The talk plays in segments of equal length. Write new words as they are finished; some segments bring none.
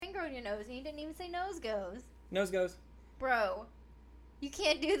on your nose, and you didn't even say nose goes. Nose goes. Bro, you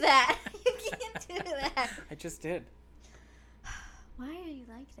can't do that. You can't do that. I just did. Why are you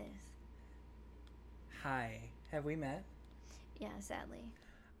like this? Hi. Have we met? Yeah, sadly.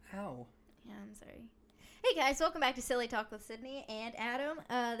 Ow. Yeah, I'm sorry. Hey guys, welcome back to Silly Talk with Sydney and Adam.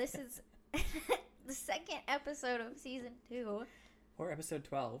 This is the second episode of season 2. Or episode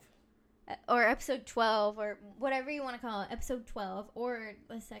 12. Or episode 12, or whatever you want to call it. Episode 12, or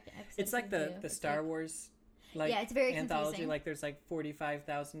the second episode. It's like the Star Wars yeah, it's very anthology. confusing. Like there's like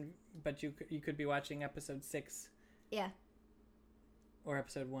 45,000, but you could be watching episode 6. Yeah. Or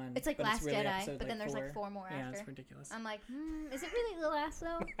episode 1. It's like but Last really Jedi, episode, but then there's 4. like 4 more after. Yeah, it's ridiculous. I'm like, is it really the last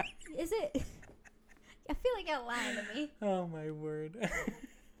though? Is it? I feel like you're lying to me. Oh my word.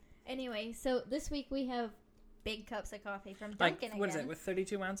 Anyway, so this week we have big cups of coffee from Like, Dunkin' what is again. it, with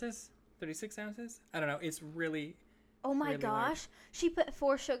 32 ounces? 36 ounces? I don't know. It's really... Oh my really gosh. large. She put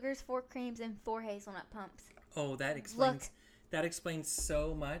 4 sugars, 4 creams, and 4 hazelnut pumps. Oh, that explains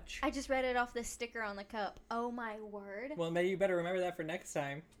so much. I just read it off the sticker on the cup. Oh my word. Well, maybe you better remember that for next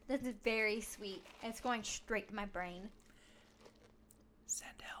time. That's very sweet. It's going straight to my brain.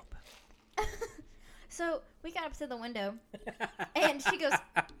 Send help. So we got up to the window, and she goes,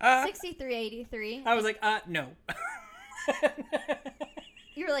 63.83. I was like, no.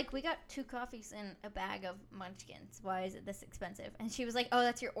 You were like, we got 2 coffees and a bag of munchkins. Why is it this expensive? And she was like, oh,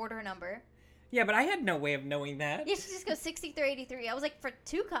 that's your order number. Yeah, but I had no way of knowing that. Yeah, she just goes 63.83. I was like, for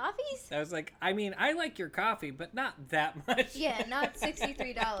 2 coffees? I was like, I mean, I like your coffee, but not that much. Yeah, not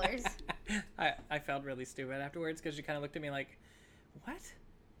 $63. I felt really stupid afterwards because she kind of looked at me like, what?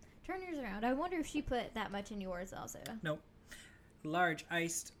 Turn yours around. I wonder if she put that much in yours also. Nope. Large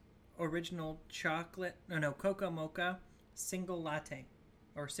iced original chocolate, cocoa mocha single latte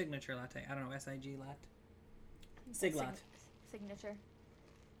or signature latte. I don't know, SIG lat. Siglot. Signature.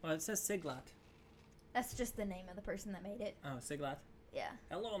 Well, it says Siglot. That's just the name of the person that made it. Oh, Siglot. Yeah.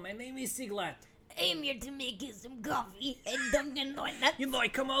 Hello, my name is Siglot. I'm here to make you some coffee and Dunkin' Donuts. You know, I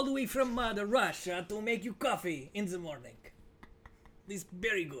come all the way from Russia to make you coffee in the morning. It's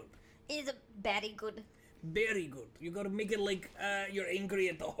very good. It's very good. Very good. You gotta make it like you're angry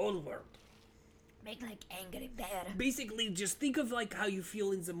at the whole world. Make like angry bear. Basically, just think of like how you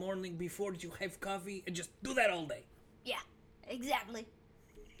feel in the morning before you have coffee and just do that all day. Yeah, exactly.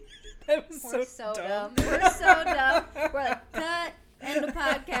 That was We're so dumb. We're so dumb. We're like, cut, end the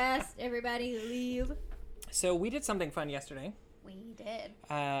podcast. Everybody leave. So we did something fun yesterday. We did.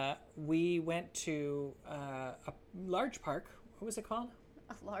 We went to a large park. What was it called?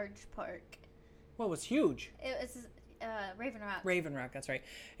 A large park. Well, it was huge. It was Raven Rock. Raven Rock, that's right.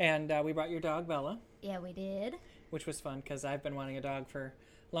 And we brought your dog, Bella. Yeah, we did. Which was fun because I've been wanting a dog for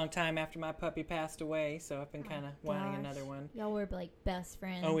a long time after my puppy passed away. So I've been kind of wanting another one. Y'all were like best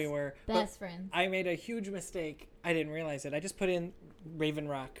friends. Oh, we were. Best friends. I made a huge mistake. I didn't realize it. I just put in Raven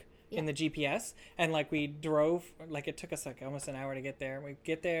Rock in the GPS. And like we drove, like it took us like almost an hour to get there. We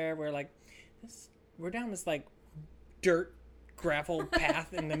get there. We're like, we're down this like dirt gravel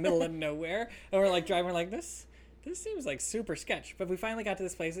path in the middle of nowhere. And we're like driving, we're like, this seems like super sketch. But we finally got to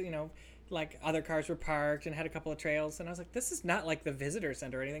this place that, like other cars were parked and had a couple of trails. And I was like, this is not like the visitor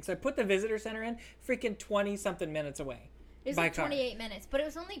center or anything. So I put the visitor center in freaking 20 something minutes away. It was like 28 minutes, but it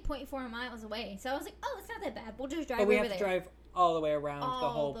was only 0.4 miles away. So I was like, oh, it's not that bad. We'll just drive over there. But we have to drive all the way around the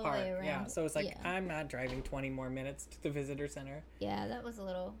whole park. Yeah. So it's like, yeah. I'm not driving 20 more minutes to the visitor center. Yeah, that was a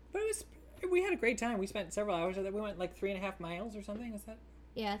little... But we had a great time. We spent several hours with it. We went like 3.5 miles or something. Is that?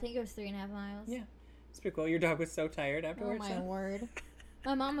 Yeah, I think it was 3.5 miles. Yeah. It's pretty cool. Your dog was so tired afterwards. Oh, my word.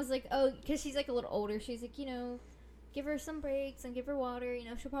 My mom was like, oh, because she's like a little older. She's like, give her some breaks and give her water.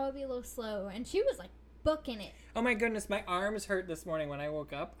 She'll probably be a little slow. And she was like booking it. Oh, my goodness. My arms hurt this morning when I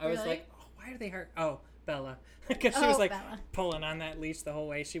woke up. I was like, oh, why do they hurt? Oh, Bella. Because she was like Bella. pulling on that leash the whole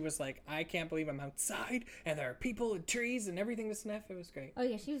way. She was like, I can't believe I'm outside and there are people and trees and everything to sniff. It was great. Oh,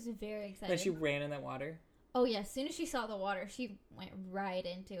 yeah. She was very excited. Then she ran in that water. Oh, yeah. As soon as she saw the water, she went right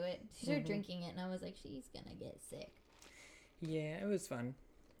into it. She started drinking it, and I was like, she's going to get sick. Yeah, it was fun.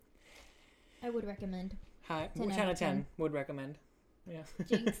 I would recommend. 10 out of 10 would recommend. Yeah.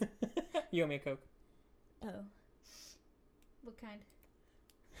 Jinx. You owe me a Coke. Oh. What kind?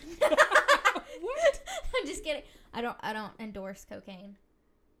 What? I'm just kidding. I don't endorse cocaine.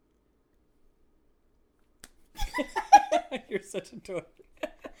 You're such a dork.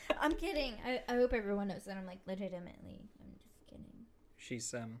 I'm kidding. I hope everyone knows that I'm like legitimately. I'm just kidding.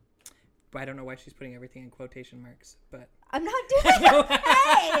 She's I don't know why she's putting everything in quotation marks, but I'm not doing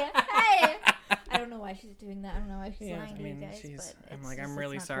that. Hey. I don't know why she's doing that. I don't know why she's lying to you guys. I'm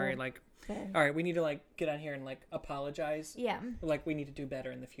really sorry. Cool. Like, Fair. All right, we need to like get on here and like apologize. Yeah. Like we need to do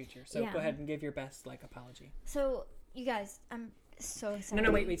better in the future. So Yeah. go ahead and give your best like apology. So you guys, I'm so sorry.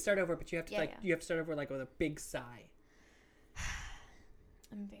 No, wait, start over. But you have to Yeah. you have to start over like with a big sigh.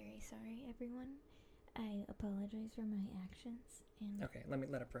 I'm very sorry, everyone. I apologize for my actions. And Okay, let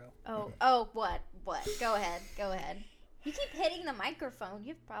it pro. oh, what? Go ahead. You keep hitting the microphone. You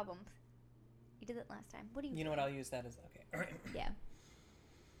have problems. You did it last time. What do you? You know what? I'll use that as okay. All right. Yeah.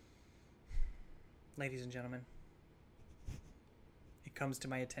 Ladies and gentlemen, it comes to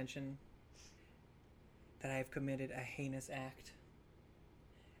my attention that I have committed a heinous act.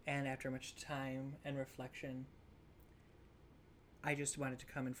 And after much time and reflection, I just wanted to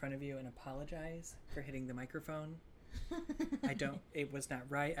come in front of you and apologize for hitting the microphone. It was not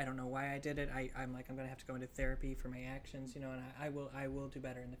right. I don't know why I did it. I'm going to have to go into therapy for my actions, and I will do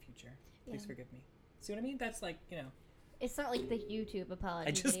better in the future. Please forgive me. See what I mean? That's like, It's not like the YouTube apology.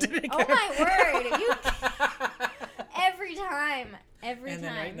 I just video. did it Oh again. my word! Every time. And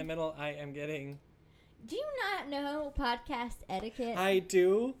then right in the middle, I am getting... Do you not know podcast etiquette? I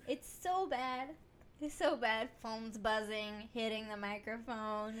do. It's so bad. It's so bad. Phones buzzing, hitting the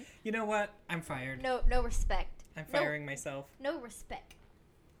microphone. You know what? I'm fired. No respect. I'm firing myself. No respect.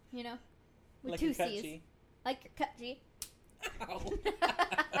 You know? With Like two your cut C's. G. Like your cut G. Ow.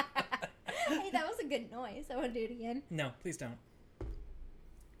 Hey, that was a good noise. I want to do it again. No, please don't.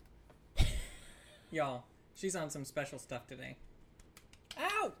 Y'all, she's on some special stuff today.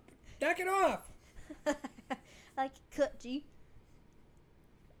 Ow! Knock it off! Like cut G.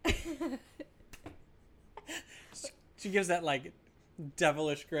 She gives that, like,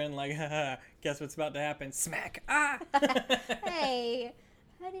 devilish grin, like, haha, guess what's about to happen? Smack! Ah! Hey,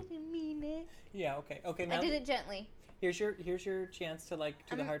 I didn't mean it. Yeah, okay. Okay, now I did it gently. here's your chance to, like,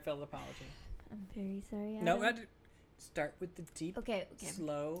 do the heartfelt apology. I'm very sorry. No, Adam. start with the deep, Okay.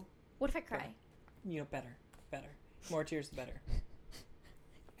 slow, What if I cry? better. More tears, the better.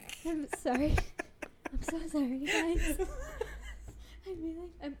 I'm sorry. I'm so sorry, guys.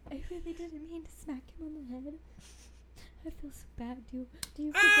 I really didn't mean to smack him on the head. I feel so bad. Do you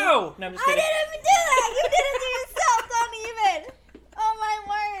forget? Ow! No, I'm just I kidding. didn't even do that! You did it to yourself! Don't even! Oh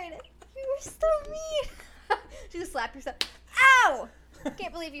my word! You were so mean! You slap yourself. Ow! I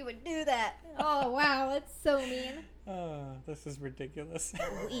can't believe you would do that. Oh wow, that's so mean. Oh, this is ridiculous.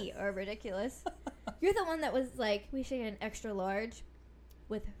 We are ridiculous. You're the one that was like, we should get an extra large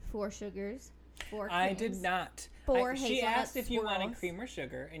with 4 sugars. 4 creams. I did not. 4 She hazelnut asked if you wanted swirls. cream or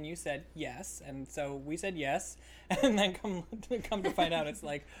sugar, and you said yes, and so we said yes, and then come to find out, it's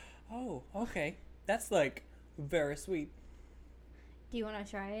like, oh, okay, that's like very sweet. Do you want to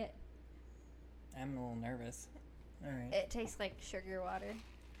try it? I'm a little nervous. All right. It tastes like sugar water.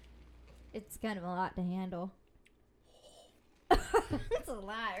 It's kind of a lot to handle. That's a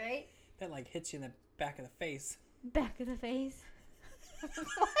lot, right? That like hits you in the back of the face. Back of the face.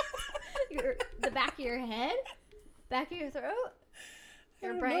 The back of your head? Back of your throat?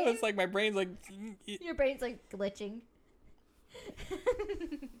 Your I don't brain? know, it's like my brain's like. Your brain's like glitching.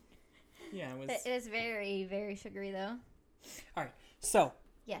 Yeah, it was. It is very, very sugary though. All right. So,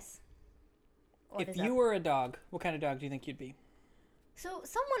 Yes. What if is you up? were a dog, what kind of dog do you think you'd be? So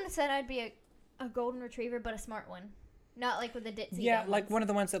someone said I'd be a golden retriever, but a smart one. Not like with the ditzy. Yeah, dumb like ones. one of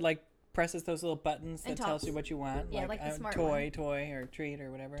the ones that like presses those little buttons that And tells talks. you what you want. Yeah, like the smart toy or treat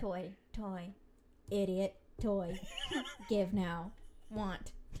or whatever. Toy. Idiot. Toy. Give now.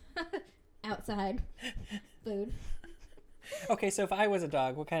 Want. Outside. Food. Okay, so if I was a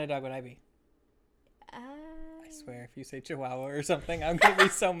dog, what kind of dog would I be? I I swear, if you say Chihuahua or something, I'm gonna be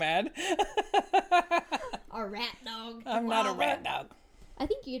so mad. A rat dog. I'm not a Chihuahua. rat dog. I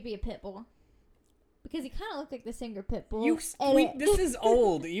think you'd be a pit bull. Because you kind of look like the singer Pitbull. This is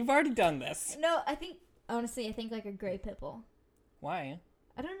old. You've already done this. No, I think like a gray pit bull. Why?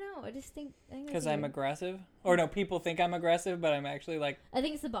 I don't know. I think Because that's I'm weird. aggressive? Or no, people think I'm aggressive, but I'm actually like... I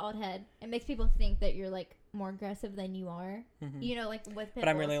think it's the bald head. It makes people think that you're like more aggressive than you are. Mhm. You know, like with pit But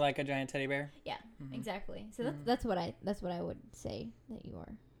I'm bulls. really like a giant teddy bear. Yeah, Mhm. exactly. So Mhm. that's what I would say that you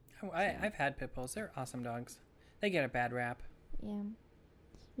are. I've had pit bulls. They're awesome dogs. They get a bad rap. Yeah.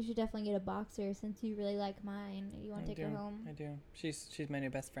 You should definitely get a boxer since you really like mine. You want to take her home? I do. She's my new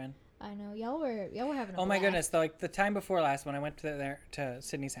best friend. I know. Y'all were having a Oh my blast. goodness! Like the time before last, when I went to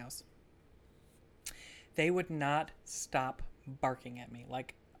Sydney's house, they would not stop barking at me,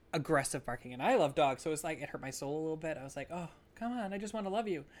 like aggressive barking. And I love dogs, so it's like it hurt my soul a little bit. I was like, oh, come on, I just want to love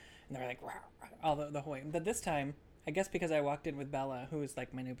you. And they're like, rah, rah, all the whole way. But this time, I guess because I walked in with Bella, who is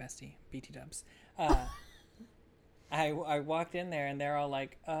like my new bestie, BT Dubs. I walked in there and they're all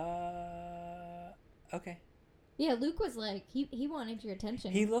like, okay. Yeah, Luke was like, he wanted your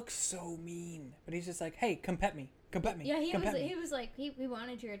attention. He looks so mean, but he's just like, hey, come pet me. Come pet me. Yeah, he was like, he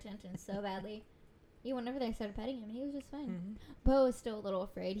wanted your attention so badly. Whenever they started petting him, he was just fine. Mm-hmm. Bo is still a little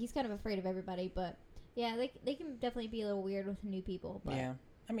afraid. He's kind of afraid of everybody, but yeah, they can definitely be a little weird with new people. But yeah,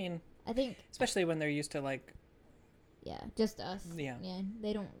 I mean, I think especially when they're used to like. Yeah, just us. Yeah. Yeah,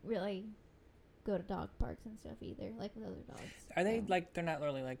 they don't really go to dog parks and stuff either, like with other dogs. Are they like, they're not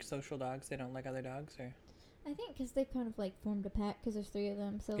really like social dogs? They don't like other dogs, or? I think because they've kind of like formed a pack because there's 3 of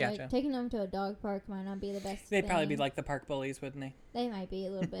them. So Gotcha. like taking them to a dog park might not be the best They'd probably be thing. like the park bullies, wouldn't they? They might be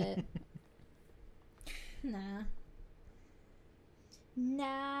a little bit.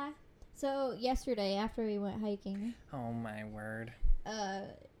 Nah. So yesterday after we went hiking, Oh my word.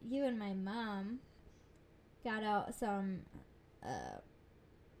 you and my mom got out some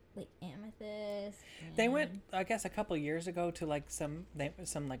like amethyst. They went, I guess, a couple years ago to like some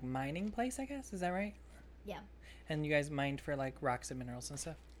like mining place, I guess. Is that right? Yeah. And you guys mined for like rocks and minerals and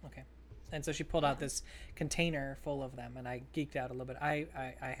stuff. Okay. And so she pulled out this container full of them, and I geeked out a little bit. I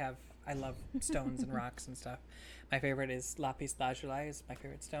love stones and rocks and stuff. My favorite is lapis lazuli is my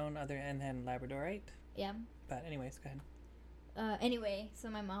favorite stone, and then labradorite. Yeah. But anyways, go ahead. Anyway, so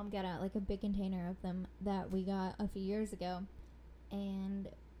my mom got out like a big container of them that we got a few years ago, and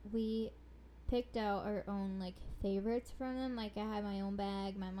we picked out our own like favorites from them. Like I had my own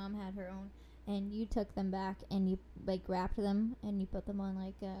bag, my mom had her own, and you took them back and you like wrapped them and you put them on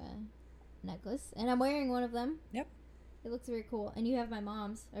like a necklace. And I'm wearing one of them. Yep. It looks very cool. And you have my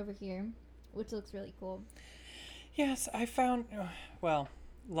mom's over here, which looks really cool. Yes, I found, well,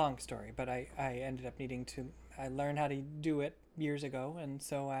 long story, but I ended up needing to, I learned how to do it years ago, and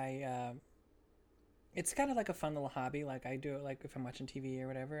so it's kind of like a fun little hobby. Like I do it like if I'm watching TV or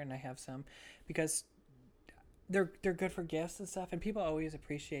whatever, and I have some, because they're good for gifts and stuff, and people always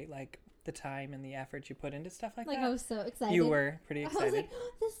appreciate like the time and the effort you put into stuff like that. I was so excited. You were pretty excited. I was like,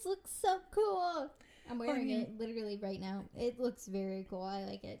 oh, this looks so cool. I'm wearing it literally right now. It looks very cool. I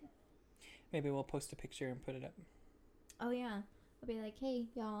like it. Maybe we'll post a picture and put it up. Oh, yeah. I'll be like, hey,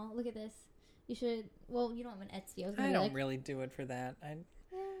 y'all, look at this. You should, well, you don't have an Etsy. I don't really do it for that. I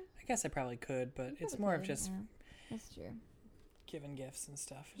guess I probably could, but it's more of just that's true. giving gifts and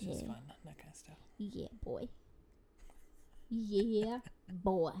stuff. It's just fun, that kind of stuff. Yeah, boy. Yeah,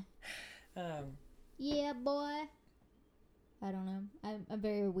 boy. Yeah, boy. I don't know. I'm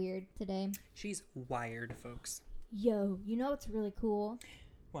very weird today. She's wired, folks. Yo, you know what's really cool?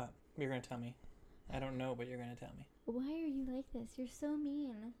 What? You're going to tell me. I don't know, but you're going to tell me. Why are you like this? You're so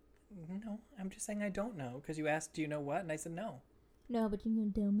mean. No, I'm just saying I don't know, because you asked, do you know what? And I said no. No, but you're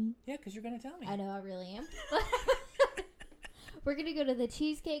going to tell me? Yeah, because you're going to tell me. I know, I really am. We're going to go to the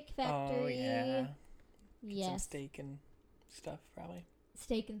Cheesecake Factory. Oh, yeah. Yes. Some steak and stuff, probably.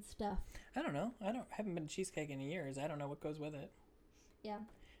 Steak and stuff. I don't know. I haven't been to cheesecake in years. I don't know what goes with it. Yeah.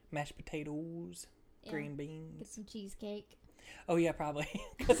 Mashed potatoes, green beans. Get some cheesecake. Oh, yeah, probably.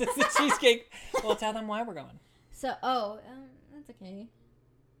 Because it's the cheesecake. Well, tell them why we're going. So, that's okay.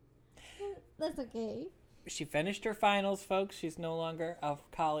 That's okay. She finished her finals, folks. She's no longer a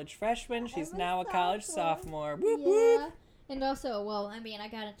college freshman. She's now a college sophomore. Whoop, yeah. whoop. And also, well, I mean, I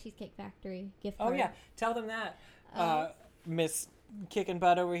got a Cheesecake Factory gift card. Oh, yeah. Tell them that. Miss Kicking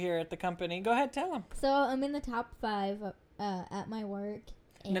Butt over here at the company. Go ahead, tell them. So, I'm in the top 5 at my work.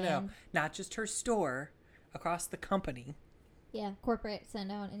 And No. Not just her store. Across the company. Yeah, corporate send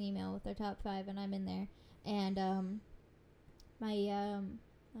out an email with their top 5, and I'm in there. And my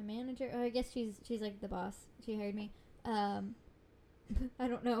manager, I guess she's like the boss. She hired me. I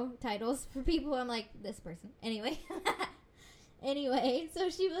don't know titles for people. I'm like this person. Anyway, so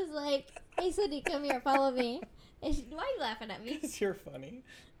she was like, "Hey, Cindy, come here, follow me." And why are you laughing at me? Because you're funny.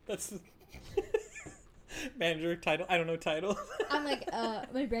 That's manager title. I don't know title. I'm like,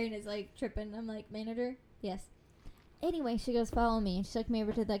 my brain is like tripping. I'm like, manager? Yes. Anyway, she goes, follow me. And she took me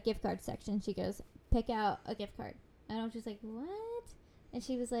over to the gift card section. She goes, pick out a gift card. And I was just like, what? And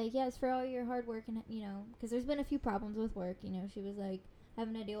she was like, yeah, it's for all your hard work. And, you know, because there's been a few problems with work. You know, she was like,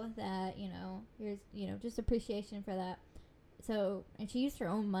 having to deal with that. You know, here's, you know, just appreciation for that. So, and she used her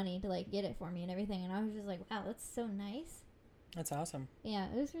own money to, like, get it for me and everything. And I was just like, wow, that's so nice. That's awesome. Yeah,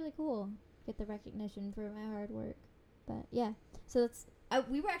 it was really cool. Get the recognition for my hard work. But, yeah. So, that's...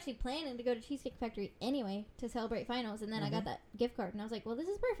 we were actually planning to go to Cheesecake Factory anyway to celebrate finals, and then I got that gift card, and I was like, well, this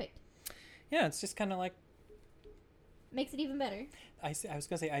is perfect. Yeah, it's just kind of like... Makes it even better. I was going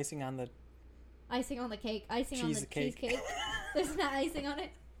to say icing on the... Icing on the cake. Icing on the cheesecake. There's not icing on it.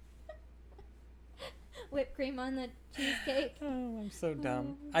 Whipped cream on the cheesecake. Oh, I'm so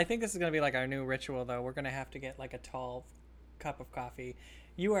dumb. I think this is going to be like our new ritual, though. We're going to have to get like a tall cup of coffee.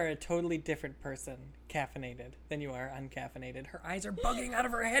 You are a totally different person, caffeinated, than you are uncaffeinated. Her eyes are bugging out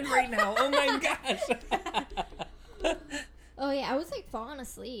of her head right now. Oh my gosh. Oh yeah, I was like falling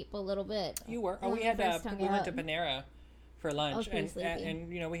asleep a little bit. You were. Oh, when we had first hung we went to up. Panera for lunch, pretty and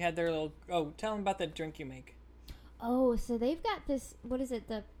sleepy. you know we had their little. Oh, tell them about the drink you make. Oh, so they've got this. What is it?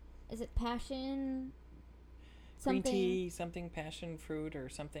 Is it passion? Something. Green tea, something passion fruit or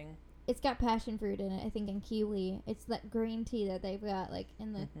something. It's got passion fruit in it, I think, and kiwi. It's that green tea that they've got like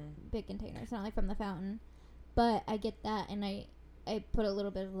in the big container. It's not like from the fountain, but I get that, and I put a little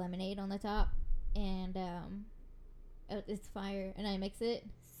bit of lemonade on the top, and it's fire, and I mix it.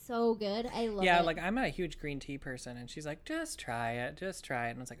 So good. I love it. Yeah, like I'm not a huge green tea person, and she's like, just try it,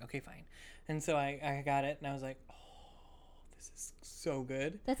 and I was like, okay, fine. And so I got it, and I was like, oh, this is so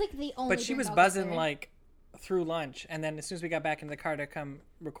good. That's like the only. But she drink was I'll buzzing consider. like through lunch, and then as soon as we got back into the car to come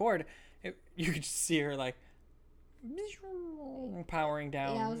record, you could just see her like powering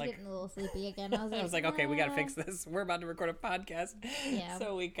down. Yeah, I was like getting a little sleepy again. I was like, I was like, okay, we gotta "Ah." fix this. We're about to record a podcast. Yeah.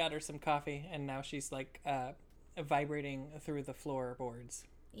 So we got her some coffee, and now she's like vibrating through the floorboards.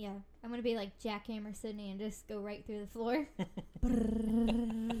 Yeah, I'm gonna be like Jackhammer Sydney and just go right through the floor.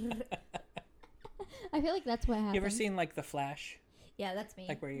 I feel like that's what happens. You ever seen like The Flash? Yeah, that's me.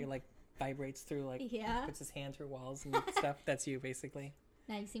 Like where you like vibrates through like Yeah. puts his hand through walls and stuff. That's you basically.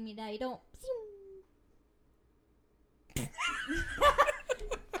 Now you see me die, you don't.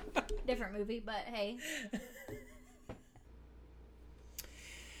 Different movie, but hey.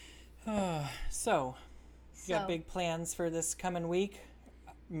 So, you got big plans for this coming week?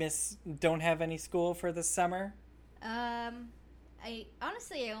 Miss don't have any school for the summer? I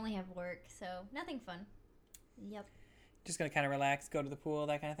honestly only have work, so nothing fun. Yep. Just gonna kind of relax, go to the pool,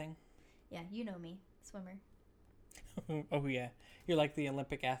 that kind of thing? Yeah, you know me, swimmer. Oh yeah, you're like the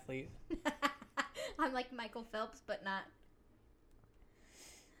Olympic athlete. I'm like Michael Phelps, but not.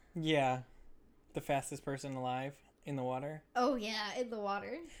 Yeah, the fastest person alive in the water. Oh yeah, in the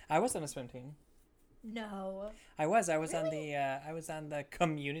water. I was on a swim team. No. I was on Really? the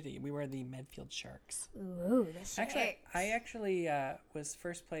community. We were the Medfield Sharks. Ooh, the sharks. I actually was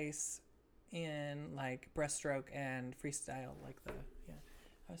first place in like breaststroke and freestyle.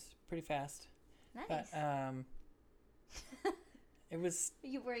 I was pretty fast. Nice. But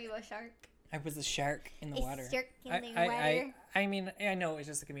Were you a shark? I was a shark in the A water. shark in the water. I mean, I know it's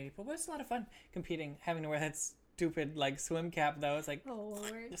just a community pool, but it's a lot of fun competing, having to wear that stupid like swim cap though. It's like Oh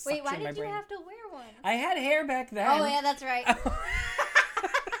Lord. Just Wait, sucks why in my did you brain. have to wear one? I had hair back then. Oh yeah, that's right.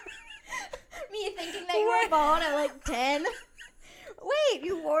 Me thinking that you were bald at like 10. Wait,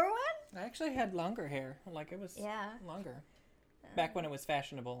 you wore one? I actually had longer hair. Like it was Yeah. longer. Back when it was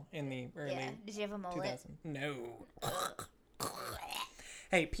fashionable in the early Yeah. Did you have a mullet? 2000s. No.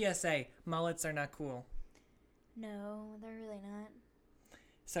 Hey, PSA, mullets are not cool. No, they're really not.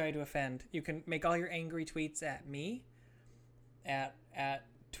 Sorry to offend. You can make all your angry tweets at me at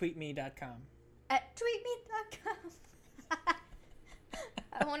tweetme.com. At tweetme.com.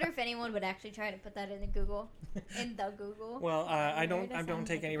 I wonder if anyone would actually try to put that in the Google. Well, I don't That take sounds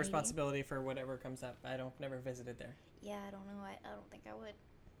like any a responsibility for whatever comes up. Never visited there. Yeah, I don't know. I don't think I would.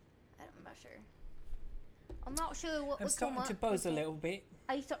 I'm not sure. I'm not sure what I'm would come starting up. to buzz a with it. little bit.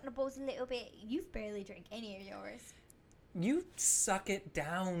 Are you starting to buzz a little bit? You've barely drank any of yours. You suck it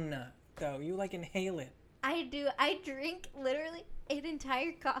down, though. You like inhale it. I do. I drink literally an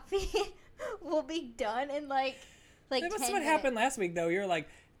entire coffee. Will be done in like That's 10 what minutes. happened last week, though. You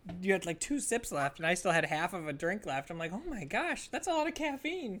had like 2 sips left, and I still had half of a drink left. I'm like, oh my gosh, that's a lot of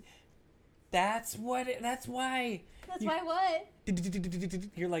caffeine. That's why. That's why what?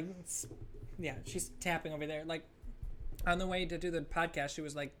 You're like, yeah, she's tapping over there. Like, on the way to do the podcast, she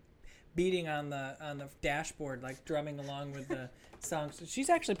was like beating on the dashboard, like drumming along with the songs. She's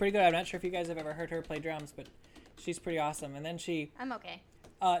actually pretty good. I'm not sure if you guys have ever heard her play drums, but she's pretty awesome. And then I'm okay.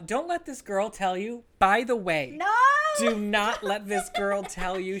 don't let this girl tell you, by the way. No! Do not let this girl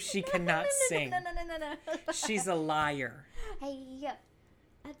tell you she cannot sing. No. She's a liar. Hey,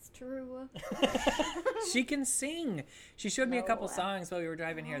 that's true. She can sing. She showed me a couple No. songs while we were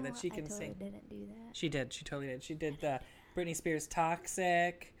driving here that she I can totally sing. didn't do that. She did. She totally did. She did Britney Spears'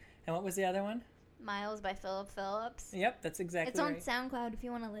 Toxic. And what was the other one? Miles by Philip Phillips. Yep, that's exactly It's on right. SoundCloud if you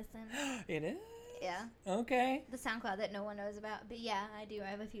want to listen. It is? Yeah. Okay. The SoundCloud that no one knows about. But yeah, I do. I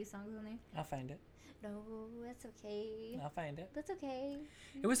have a few songs on there. I'll find it. No, that's okay. I'll find it. That's okay.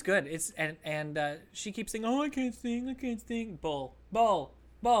 It was good. It's and she keeps saying, "Oh, I can't sing. Bull. Bull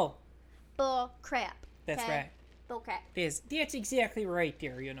crap. That's okay? right. Bull crap. That's exactly right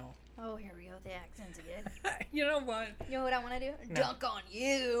there, you know. Oh, here we go. The accents again. You know what? You know what I want to do? No. Dunk on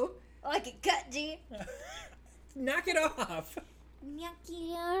you. Like a cut, G. Knock it off. Knock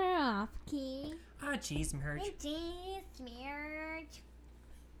it off, okay? Ah, jeez, Merge.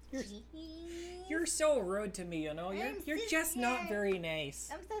 You're so rude to me, you know. You're just not very nice.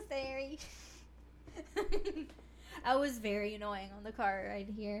 I'm so sorry. I was very annoying on the car ride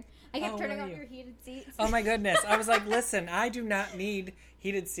here. I kept turning on your heated seats. Oh my goodness. I was like, listen, I do not need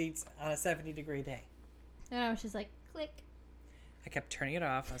heated seats on a 70-degree day. And I was just like, click. I kept turning it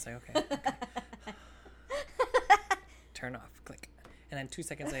off. I was like, okay. Turn off, click. And then 2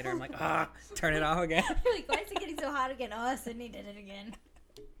 seconds later, I'm like, turn it off again. You're like, why is it getting so hot again? Oh, Sydney did it again.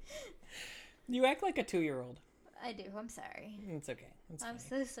 You act like a 2-year-old. I do. I'm sorry. It's okay. I'm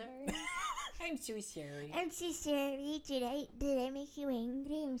so sorry. I'm so sorry. I'm so sorry. Did I make you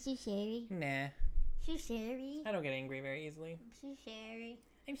angry? I'm so sorry. Nah. So sorry. I don't get angry very easily. I'm so sorry.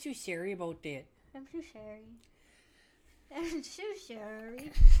 I'm so sorry about that. I'm so sorry. I'm so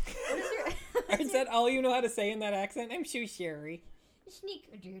sorry. Is that all you know how to say in that accent? I'm so sorry.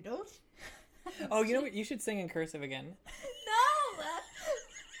 Sneakerdoodles. Oh, you know what? You should sing in cursive again. No!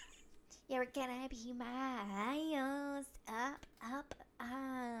 You're gonna be miles up, up,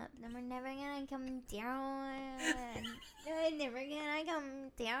 up. And we're never gonna come down. We're never gonna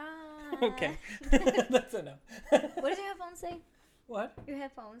come down. Okay. That's enough. What does your headphones say? What? Your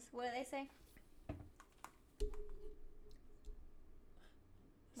headphones. What do they say?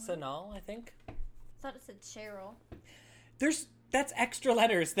 Sanal, I think. I thought it said Cheryl. That's extra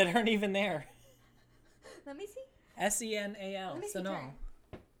letters that aren't even there. Let me see. Senal. Let me see, Sanal. try.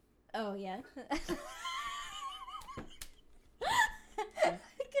 Oh, yeah. I could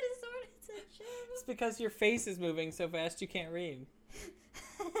have sworn it said Cheryl. It's because your face is moving so fast you can't read.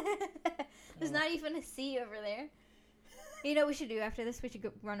 There's not even a C over there. You know what we should do after this? We should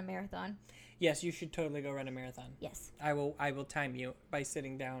go run a marathon. Yes, you should totally go run a marathon. Yes. I will time you by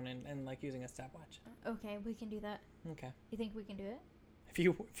sitting down and like using a stopwatch. Okay, we can do that. Okay. You think we can do it?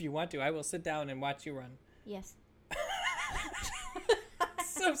 If you want to, I will sit down and watch you run. Yes.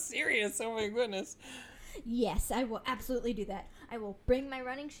 So serious. Oh my goodness. Yes, I will absolutely do that. I will bring my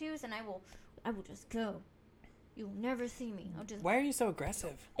running shoes and I will just go. You'll never see me. I'll just. Why are you so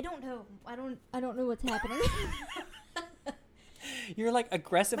aggressive? I don't know. I don't know what's happening. You're like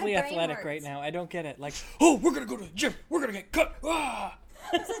aggressively My brain athletic hurts. right now. I don't get it. Like, oh, we're gonna go to the gym. We're gonna get cut. Ah!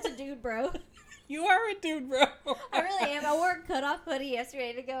 I'm such a dude, bro. You are a dude, bro. I really am. I wore a cutoff hoodie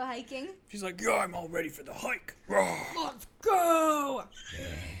yesterday to go hiking. She's like, yeah, I'm all ready for the hike. Let's go.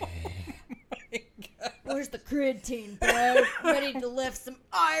 Oh my God. Where's the creatine, bro? Ready to lift some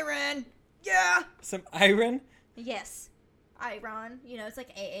iron. Yeah. Some iron? Yes. Iron. You know, it's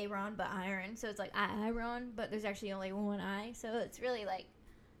like Aaron, but iron. So it's like iron, but there's actually only one I. So it's really like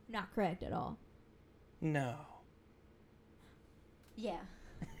not correct at all. No. Yeah.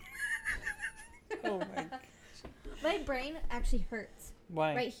 Oh my gosh. My brain actually hurts.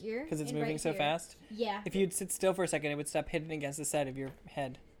 Why? Right here. Because it's and moving right so here. fast? Yeah. If you'd sit still for a second, it would stop hitting against the side of your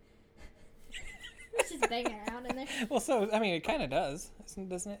head. It's just banging around in there. Well, so, I mean, it kind of does,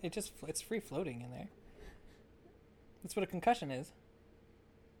 doesn't it? It's free floating in there. That's what a concussion is.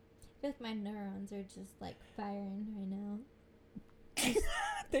 I feel like my neurons are just like firing right now.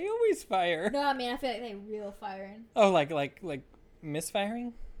 They always fire. No, I mean I feel like they real firing. Oh, like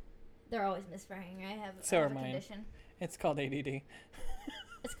misfiring? They're always misfiring. I have So a are mine. condition. It's called ADD.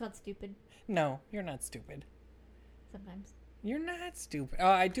 It's called stupid. No, you're not stupid. Sometimes. You're not stupid. Oh,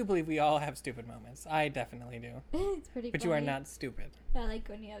 I do believe we all have stupid moments. I definitely do. It's pretty But funny. you are not stupid. I like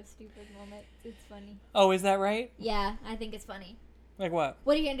when you have stupid moments. It's funny. Oh, is that right? Yeah, I think it's funny. Like what?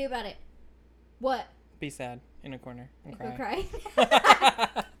 What are you going to do about it? What? Be sad in a corner and Go cry.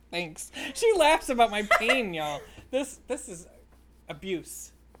 cry? Thanks. She laughs about my pain, y'all. This is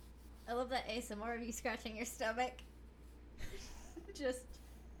abuse. I love that ASMR of you scratching your stomach. Just.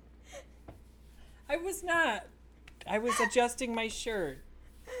 I was not. I was adjusing my shirt.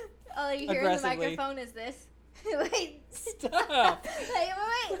 All you hear in the Aggressively. microphone is this. Wait. Stop.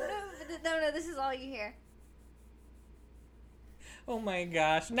 Wait. No, this is all you hear. Oh my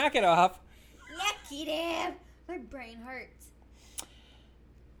gosh. Knock it off. Yucky, damn. My brain hurts.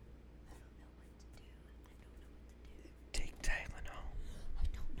 Take Tylenol. I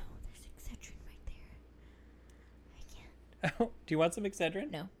don't know. There's Excedrin right there. I can't. Oh, do you want some Excedrin?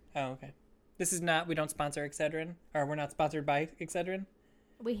 No. Oh, okay. This is not, we don't sponsor Excedrin, or we're not sponsored by Excedrin,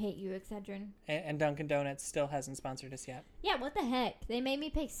 We hate you, Excedrin. and Dunkin' Donuts still hasn't sponsored us yet. Yeah, what the heck? They made me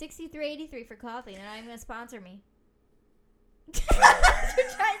pay $63.83 for coffee, and they're not even gonna sponsor me. You're trying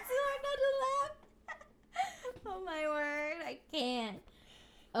so hard not to laugh. Oh my word, I can't.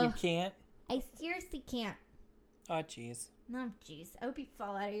 You Ugh, can't? I seriously can't. Oh, jeez. No, jeez. I hope you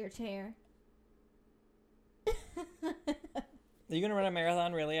fall out of your chair. Are you gonna run a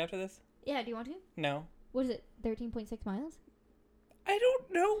marathon really after this? Yeah, do you want to? No. What is it, 13.6 miles? I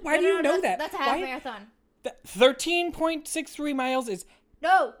don't know. Why do you know that? That's a half marathon. 13.63 miles is...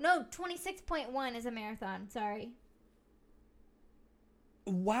 No, 26.1 is a marathon. Sorry.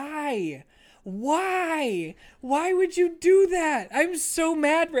 Why? Why would you do that? I'm so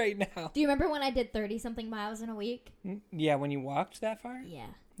mad right now. Do you remember when I did 30-something miles in a week? Yeah, when you walked that far? Yeah.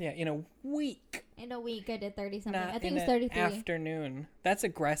 Yeah, in a week. In a week, I did 30-something. Not I think in it was 33. an afternoon. That's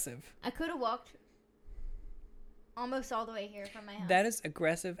aggressive. I could have walked almost all the way here from my house. That is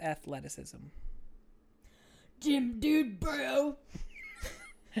aggressive athleticism. Gym dude, bro.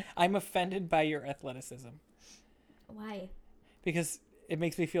 I'm offended by your athleticism. Why? Because it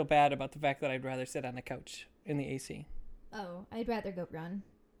makes me feel bad about the fact that I'd rather sit on the couch in the AC. Oh, I'd rather go run.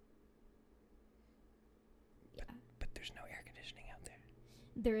 Yeah. But there's no air conditioning out there.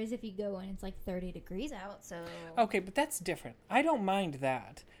 There is if you go and it's like 30 degrees out, so... Okay, but that's different. I don't mind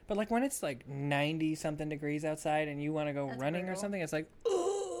that. But like when it's like 90-something degrees outside and you want to go running or something, it's like,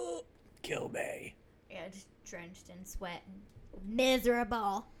 oh, kill me. Yeah, just drenched in sweat and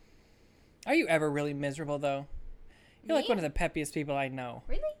miserable. Are you ever really miserable, though? You're Me? like one of the peppiest people I know.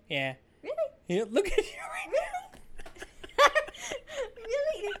 Really? Yeah. Really? Yeah, look at you right now.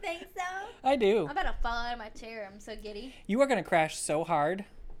 Really? You think so? I do. I'm about to fall out of my chair. I'm so giddy. You are going to crash so hard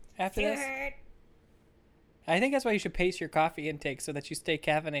after this. Hurt. I think that's why you should pace your coffee intake so that you stay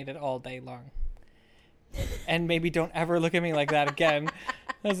caffeinated all day long. And maybe don't ever look at me like that again.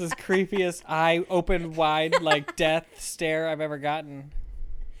 That's the creepiest eye open wide like death stare I've ever gotten.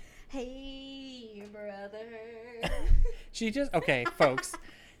 Hey, brother. She just, okay, folks.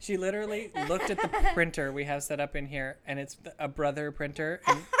 She literally looked at the printer we have set up in here, and it's a Brother printer.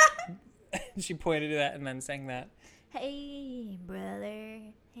 And she pointed to that and then sang that. Hey, brother.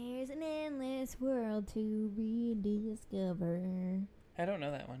 Here's an endless world to rediscover. I don't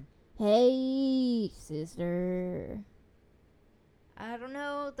know that one. Hey, sister. I don't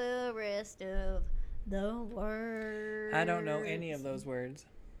know the rest of the words. I don't know any of those words.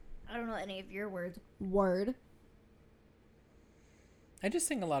 I don't know any of your words. Word. I just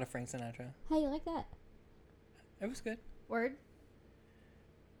sing a lot of Frank Sinatra. How you like that? It was good. Word.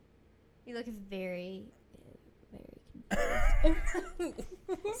 You look very confused.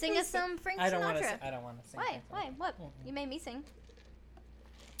 Sing us some Frank Sinatra. I don't want to sing. Why? Why? What? You made me sing.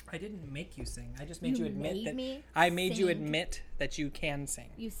 I didn't make you sing. I just made you admit made that. me I made you sing. admit that you can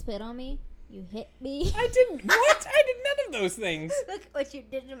sing. You spit on me. You hit me. I didn't. What? I did none of those things. Look what you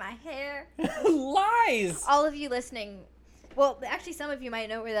did to my hair. Lies. All of you listening. Well, actually, some of you might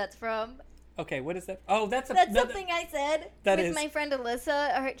know where that's from. Okay, what is that? Oh, that's something I said that with is. My friend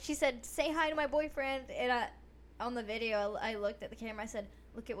Alyssa. She said, "Say hi to my boyfriend." And on the video, I looked at the camera. I said,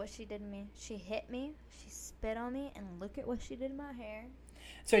 "Look at what she did to me. She hit me. She spit on me, and look at what she did to my hair."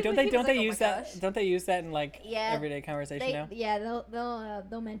 So don't He was they like, "Oh use my that? gosh." Don't they use that in like Yeah. everyday conversation now? Yeah,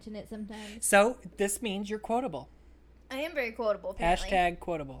 they'll mention it sometimes. So this means you're quotable. I am very quotable. Apparently. Hashtag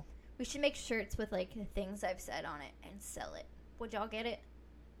quotable. We should make shirts with like the things I've said on it and sell it. Would y'all get it?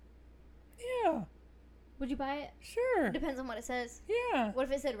 Yeah. Would you buy it? Sure. Depends on what it says. Yeah. What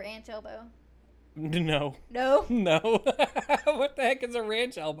if it said ranch elbow? No. No. No. What the heck is a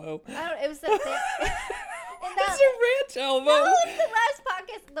ranch elbow? I don't. It was that thing. It's a ranch elbow. No, it's the last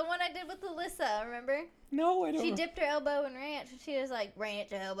podcast, the one I did with Alyssa. Remember? No, I don't. She dipped her elbow in ranch. She was like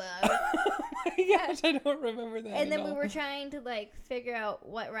ranch elbow. Oh my gosh, I don't remember that. And then we were trying to like figure out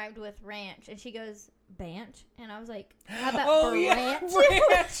what rhymed with ranch, and she goes Banch, and I was like, how about branch?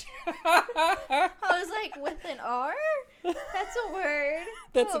 Ranch. I was like, with an R? That's a word.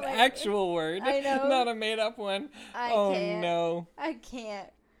 That's Oh an my actual word. I know. Not a made up one. I Oh can't. no. I can't.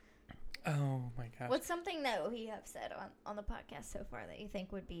 Oh my gosh. What's something that we have said on the podcast so far that you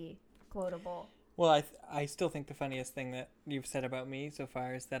think would be quotable? Well, I still think the funniest thing that you've said about me so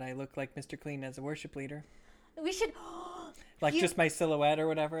far is that I look like Mr. Clean as a worship leader. We should... Like just my silhouette or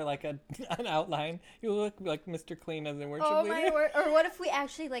whatever, like an outline. You look like Mr. Clean as a worship leader. Oh my word! Or what if we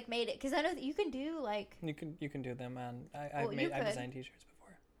actually like made it? Because I know that you can do like You can do them on. Well, you I've could. designed T-shirts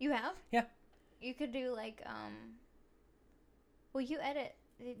before. you have. Yeah. You could do like Well, you edit.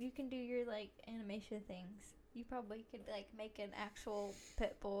 You can do your like animation things. You probably could like make an actual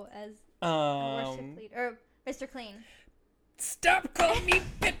Pitbull as a worship leader or Mr. Clean. Stop calling me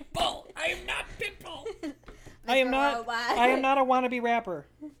Pitbull. I am not Pitbull. I am not. Worldwide. I am not a wannabe rapper.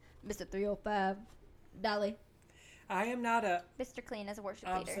 Mr. 305, Dolly. I am not a Mr. Clean as a worship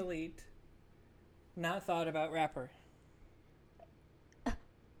leader. obsolete, not thought about rapper.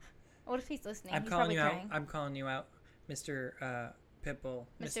 What if he's listening? I'm He's calling probably you out. crying. I'm calling you out, Mr. Pitbull.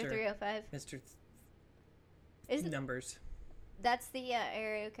 Mr. 305. Mr. Isn't numbers. that's the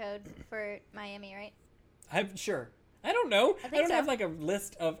area code for Miami, right? I'm sure. I don't know. I think don't so. have like a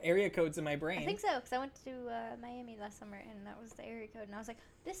list of area codes in my brain. I think so, because I went to Miami last summer, and that was the area code, and I was like,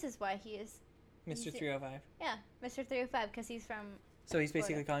 this is why he is... Mr. 305. Yeah, Mr. 305, because he's from... So he's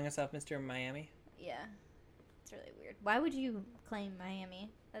basically Florida. calling himself Mr. Miami? Yeah. It's really weird. Why would you claim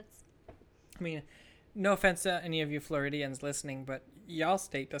Miami? That's... I mean, no offense to any of you Floridians listening, but y'all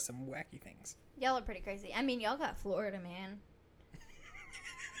state does some wacky things. Y'all are pretty crazy. I mean, y'all got Florida Man.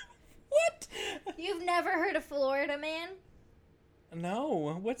 What? You've never heard of Florida Man?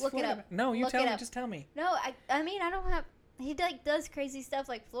 No. What's Look it Florida? up. No, you Look tell it me. up. Just tell me. No, I mean, I don't have... He like does crazy stuff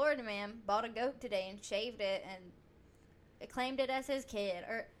like Florida Man bought a goat today and shaved it and claimed it as his kid.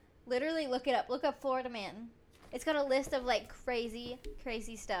 Or literally look it up. Look up Florida Man. It's got a list of like crazy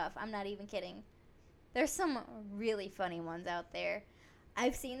stuff. I'm not even kidding. There's some really funny ones out there.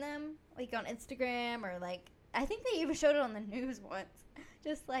 I've seen them like on Instagram or like I think they even showed it on the news once.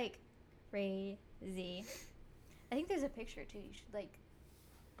 Just like crazy. I think there's a picture too. You should like.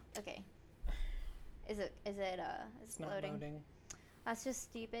 Okay. Is it It's not loading. That's just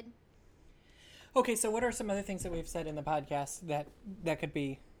stupid. Okay, so what are some other things that we've said in the podcast that could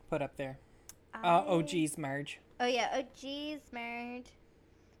be put up there? Oh geez, Marge. Oh yeah, oh geez, Marge.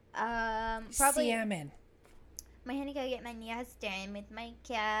 Probably. Salmon. I'm gonna go get my nails done with my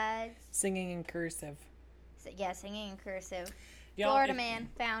cats. Singing in cursive. So, yeah, singing in cursive. Y'all, Florida Man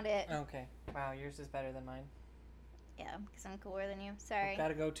found it. Okay. Wow, yours is better than mine. Yeah, because I'm cooler than you. Sorry.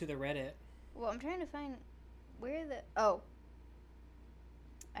 Gotta go to the Reddit. Well, I'm trying to find where the... Oh.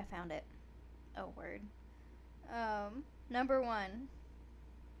 I found it. Oh, word. Number 1.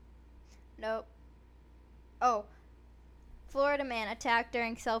 Nope. Oh. Florida man attacked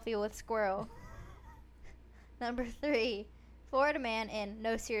during selfie with squirrel. Number 3. Florida man in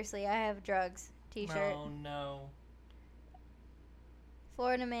No Seriously, I Have Drugs t-shirt. Oh, no.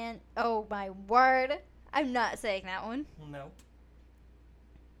 Florida man... Oh, my word. I'm not saying that one. Nope.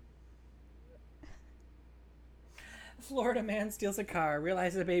 Florida man steals a car,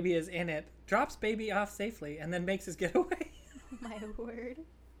 realizes a baby is in it, drops baby off safely, and then makes his getaway. My word.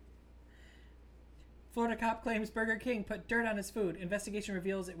 Florida cop claims Burger King put dirt on his food. Investigation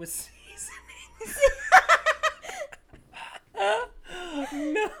reveals it was seasoning.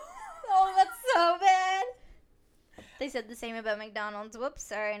 No. Oh, that's so bad. They said the same about McDonald's. Whoops,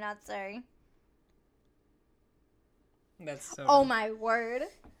 sorry, not sorry. That's so Oh dumb. my word.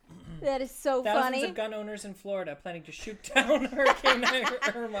 That is so Thousands funny. of gun owners in Florida planning to shoot down Hurricane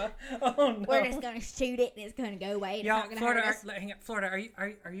Irma. Oh no. We're just gonna shoot it and it's gonna go away. And Y'all, it's not gonna Florida, hurt us. hang on, Florida,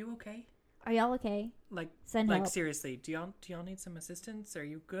 are you okay? Are y'all okay? Like, Send like help. seriously, do y'all need some assistance? Are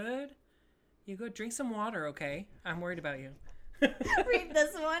you good? You good? Drink some water, okay? I'm worried about you. Read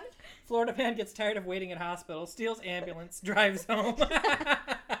this one. Florida man gets tired of waiting in hospital, steals ambulance, drives home.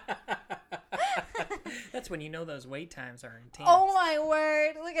 That's when you know those wait times are intense. Oh my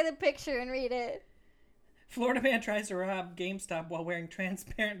word. Look at the picture and read it. Florida man tries to rob GameStop while wearing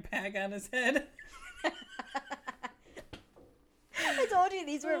transparent bag on his head. I told you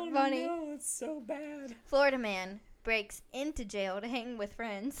these were funny. No, it's so bad. Florida man breaks into jail to hang with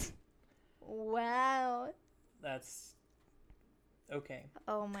friends. Wow. That's okay.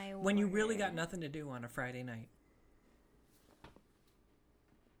 Oh my word. When you really got nothing to do on a Friday night.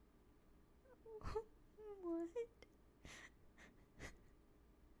 What?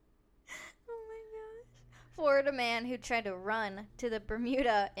 Oh my gosh. Florida man who tried to run to the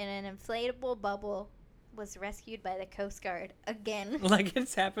Bermuda in an inflatable bubble was rescued by the Coast Guard again. Like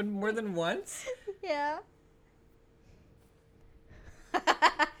it's happened more than once? Yeah.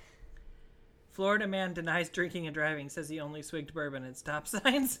 Florida man denies drinking and driving, says he only swigged bourbon at stop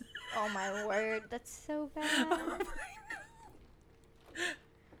signs. Oh my word, that's so bad. Oh my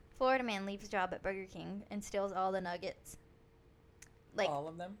Florida man leaves job at Burger King and steals all the nuggets. Like, all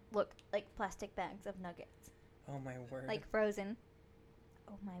of them? look, like plastic bags of nuggets. Oh my word. Like frozen.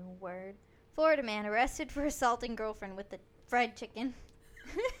 Oh my word. Florida man arrested for assaulting girlfriend with the fried chicken.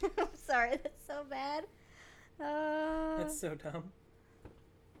 I'm sorry, that's so bad. That's so dumb.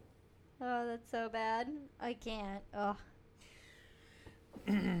 Oh, that's so bad. I can't. Oh.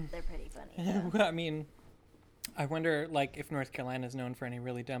 They're pretty funny. though. I mean, I wonder, like, if North Carolina is known for any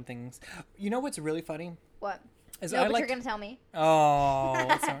really dumb things. You know what's really funny? What? Is No, I but like you're going to tell me.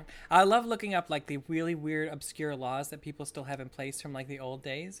 Oh, sorry. I love looking up, like, the really weird, obscure laws that people still have in place from, like, the old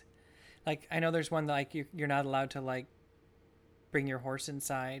days. Like, I know there's one that, like, you're not allowed to, like, bring your horse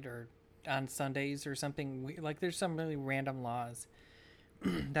inside or on Sundays or something. Like, there's some really random laws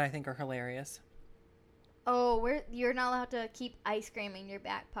that I think are hilarious. Oh, you're not allowed to keep ice cream in your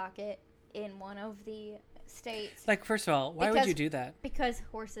back pocket in one of the states. Like, first of all, why would Because- you do that? Because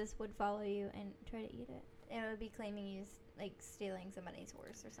horses would follow you and try to eat it. And it would be claiming you like stealing somebody's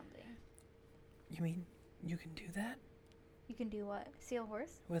horse or something. You mean you can do that You can do what? Steal a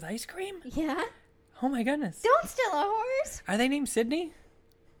horse? with ice cream? Yeah. Oh my goodness. Don't steal a horse. Are they named Sydney?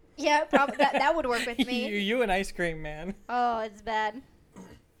 Yeah, probably that would work with me. you and ice cream, man. Oh, it's bad.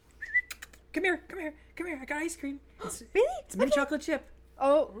 Come here. I got ice cream. Really? It's mint chocolate chip.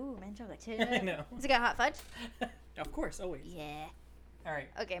 Oh, ooh, mint chocolate chip. I know. Has it got hot fudge? Of course, always. Yeah. All right.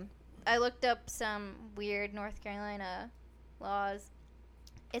 Okay. I looked up some weird North Carolina laws.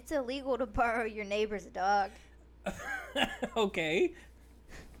 It's illegal to borrow your neighbor's dog. Okay.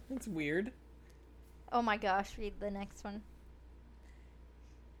 That's weird. Oh my gosh, read the next one.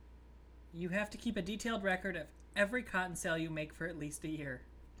 You have to keep a detailed record of every cotton sale you make for at least a year.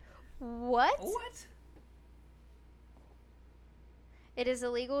 What? What? It is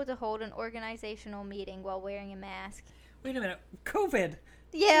illegal to hold an organizational meeting while wearing a mask. Wait a minute. COVID.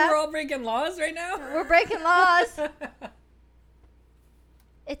 Yeah. We're all breaking laws right now? We're breaking laws.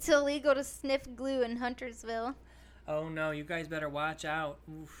 It's illegal to sniff glue in Huntersville. Oh no, you guys better watch out.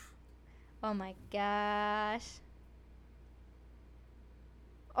 Oof. Oh my gosh.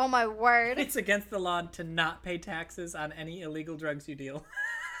 Oh my word. It's against the law to not pay taxes on any illegal drugs you deal.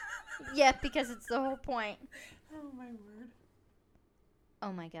 Yeah, because it's the whole point. Oh my word.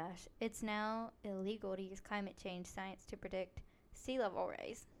 Oh my gosh. It's now illegal to use climate change science to predict sea level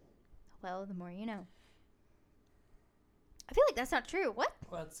rise. Well, the more you know. I feel like that's not true. What?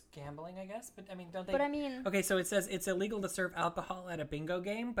 Well, it's gambling, I guess, but I mean, don't they... But I mean... Okay, so it says it's illegal to serve alcohol at a bingo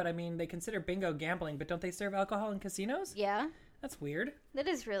game, but I mean, they consider bingo gambling, but don't they serve alcohol in casinos? Yeah. That's weird. That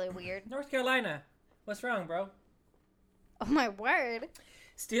is really weird. North Carolina. What's wrong, bro? Oh my word.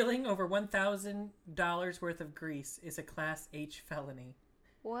 Stealing over $1,000 worth of grease is a Class H felony.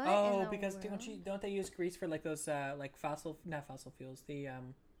 What? Oh, in the because world? don't they use grease for like those like not fossil fuels, the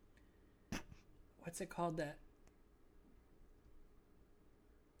what's it called, that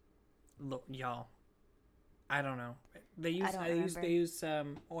look, y'all, I don't know. They use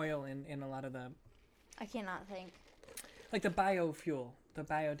oil in a lot of the, I cannot think. like the biofuel, the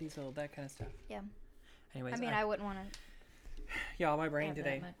biodiesel, that kind of stuff. Yeah. Anyways, I mean, I wouldn't want to. y'all, my brain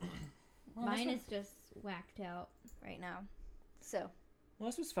today. Well, Mine is just whacked out right now. So, Well,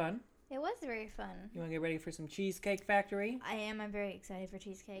 this was fun. it was very fun. You want to get ready for some Cheesecake Factory? I am. I'm very excited for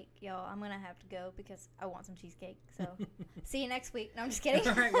cheesecake. Y'all, I'm going to have to go because I want some cheesecake. So, see you next week. No, I'm just kidding.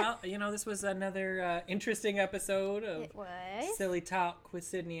 All right. Well, this was another interesting episode of It was. Silly Talk with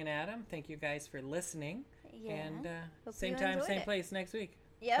Sydney and Adam. Thank you guys for listening. Yeah. And Hope same you time, enjoyed same it. place next week.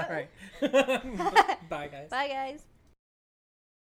 Yep. All right. Bye, guys. Bye, guys.